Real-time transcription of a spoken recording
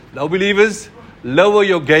Now believers, lower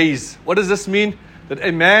your gaze. What does this mean? That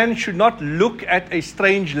a man should not look at a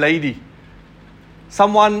strange lady,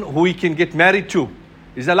 someone who he can get married to.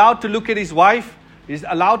 He's allowed to look at his wife. He's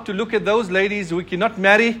allowed to look at those ladies who he cannot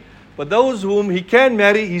marry. But those whom he can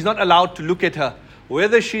marry, he's not allowed to look at her.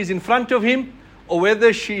 Whether she's in front of him, or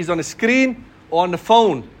whether she is on a screen or on the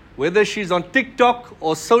phone, whether she's on TikTok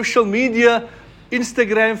or social media,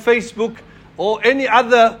 Instagram, Facebook, or any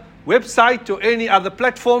other website or any other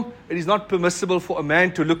platform, it is not permissible for a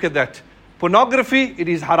man to look at that. Pornography, it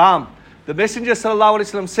is haram. The Messenger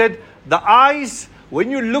ﷺ said, the eyes,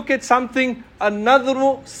 when you look at something,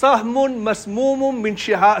 anadru sahmun masmumum min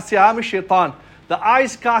siham shaitan. The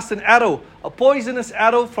eyes cast an arrow, a poisonous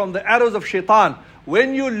arrow from the arrows of shaitan.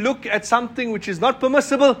 When you look at something which is not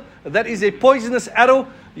permissible, that is a poisonous arrow,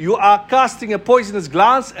 you are casting a poisonous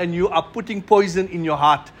glance and you are putting poison in your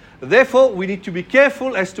heart. Therefore, we need to be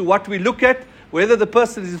careful as to what we look at, whether the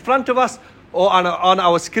person is in front of us or on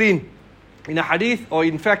our screen. In a hadith, or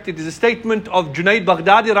in fact it is a statement of Junaid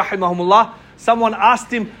Baghdadi rahimahumullah, someone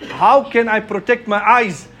asked him, how can I protect my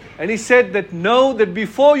eyes? And he said that know that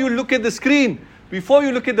before you look at the screen, before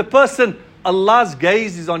you look at the person, Allah's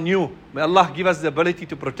gaze is on you. May Allah give us the ability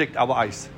to protect our eyes.